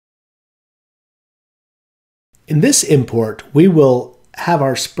In this import, we will have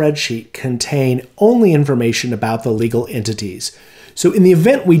our spreadsheet contain only information about the legal entities. So in the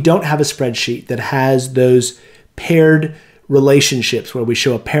event we don't have a spreadsheet that has those paired relationships where we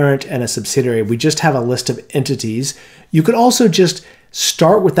show a parent and a subsidiary, we just have a list of entities, you could also just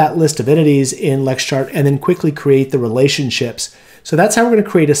start with that list of entities in LexChart and then quickly create the relationships. So that's how we're going to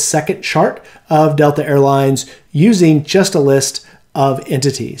create a second chart of Delta Airlines using just a list of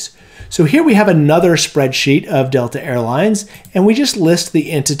entities. So here we have another spreadsheet of Delta Airlines, and we just list the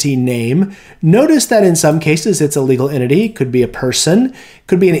entity name. Notice that in some cases it's a legal entity, could be a person,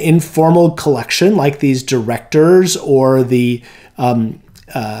 could be an informal collection like these directors or the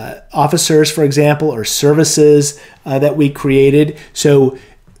officers, for example, or services that we created. So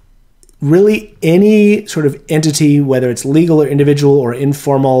really any sort of entity, whether it's legal or individual or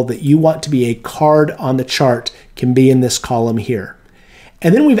informal, that you want to be a card on the chart can be in this column here.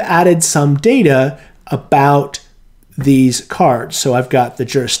 And then we've added some data about these cards. So I've got the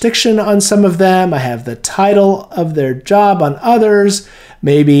jurisdiction on some of them. I have the title of their job on others,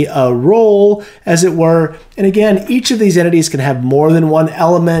 maybe a role, as it were. And again, each of these entities can have more than one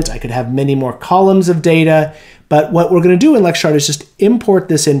element. I could have many more columns of data. But what we're going to do in LexChart is just import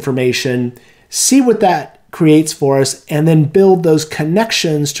this information, see what that creates for us, and then build those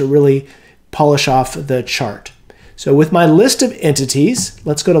connections to really polish off the chart. So with my list of entities,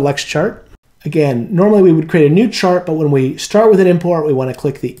 let's go to LexChart. Again, normally we would create a new chart, but when we start with an import, we want to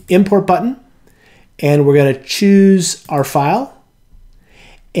click the import button, and we're going to choose our file,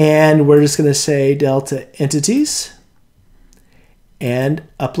 and we're just going to say Delta Entities and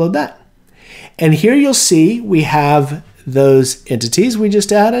upload that. And here you'll see we have those entities we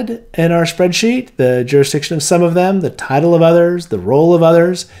just added in our spreadsheet, the jurisdiction of some of them, the title of others, the role of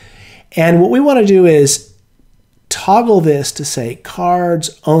others. And what we want to do is toggle this to say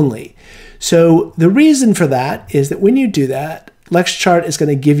cards only. So the reason for that is that when you do that, LexChart is going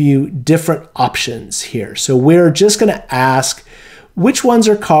to give you different options here. So we're just going to ask which ones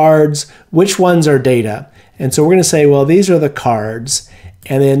are cards, which ones are data. And so we're going to say, well, these are the cards,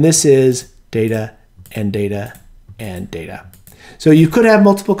 and then this is data and data and data. So you could have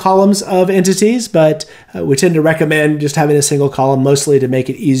multiple columns of entities, but we tend to recommend just having a single column, mostly to make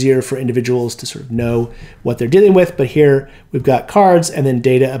it easier for individuals to sort of know what they're dealing with. But here we've got cards and then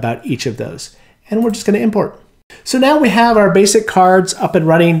data about each of those. And we're just going to import. So now we have our basic cards up and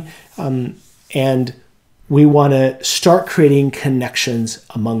running, and we want to start creating connections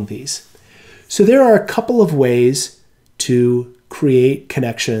among these. So there are a couple of ways to create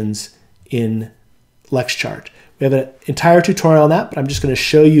connections in LexChart. We have an entire tutorial on that, but I'm just going to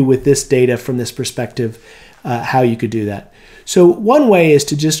show you with this data from this perspective how you could do that. So one way is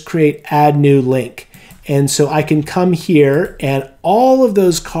to just create add new link. And so I can come here and all of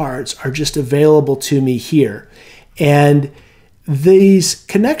those cards are just available to me here. And these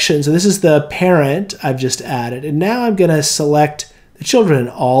connections, so this is the parent I've just added, and now I'm going to select the children.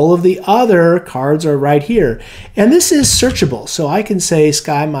 All of the other cards are right here. And this is searchable, so I can say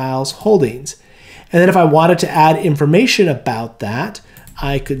Sky Miles Holdings. And then if I wanted to add information about that,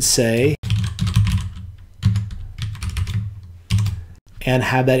 I could say, and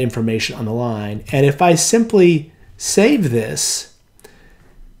have that information on the line. And if I simply save this,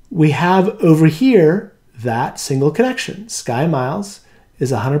 we have over here that single connection. Sky Miles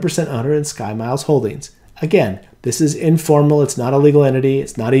is 100% owner in Sky Miles Holdings. Again, this is informal. It's not a legal entity.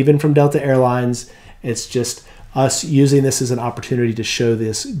 It's not even from Delta Airlines. It's just us using this as an opportunity to show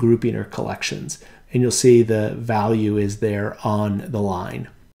this grouping or collections. And you'll see the value is there on the line.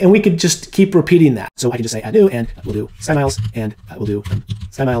 And we could just keep repeating that. So I can just say add new, and we'll do Sky Miles, and we'll do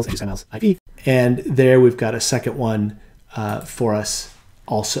Sky Miles and Sky Miles IP. And there we've got a second one for us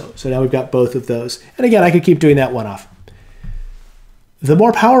also. So now we've got both of those. And again, I could keep doing that one off. The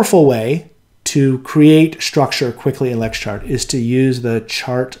more powerful way to create structure quickly in LexChart is to use the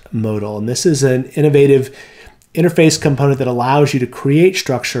chart modal. And this is an innovative interface component that allows you to create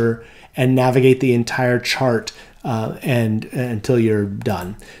structure and navigate the entire chart until you're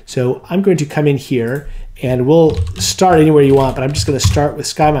done. So I'm going to come in here, and we'll start anywhere you want, but I'm just going to start with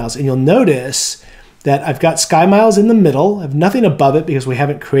Sky Miles. And you'll notice that I've got Sky Miles in the middle. I have nothing above it because we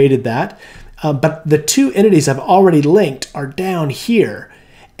haven't created that. But the two entities I've already linked are down here.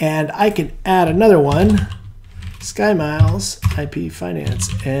 And I can add another one, Sky Miles IP Finance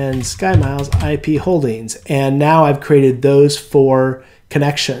and Sky Miles IP Holdings. And now I've created those four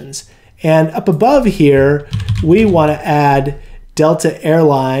connections. And up above here, we want to add Delta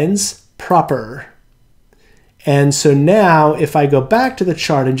Airlines proper. And so now if I go back to the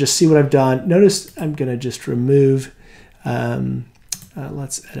chart and just see what I've done, notice I'm going to just remove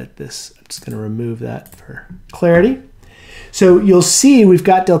Let's edit this. I'm just going to remove that for clarity. So you'll see we've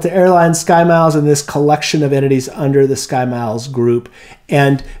got Delta Airlines, SkyMiles, and this collection of entities under the SkyMiles group.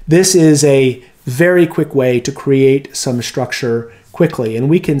 And this is a very quick way to create some structure quickly. And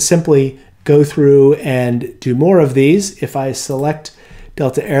we can simply go through and do more of these. If I select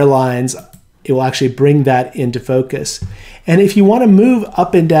Delta Airlines, it will actually bring that into focus. And if you want to move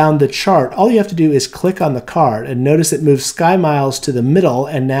up and down the chart, all you have to do is click on the card and notice it moves SkyMiles to the middle,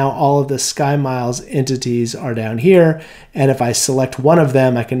 and now all of the SkyMiles entities are down here. And if I select one of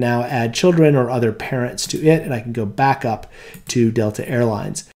them, I can now add children or other parents to it, and I can go back up to Delta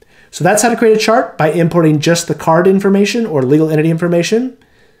Airlines. So that's how to create a chart by importing just the card information or legal entity information.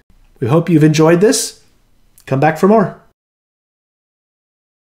 We hope you've enjoyed this. Come back for more.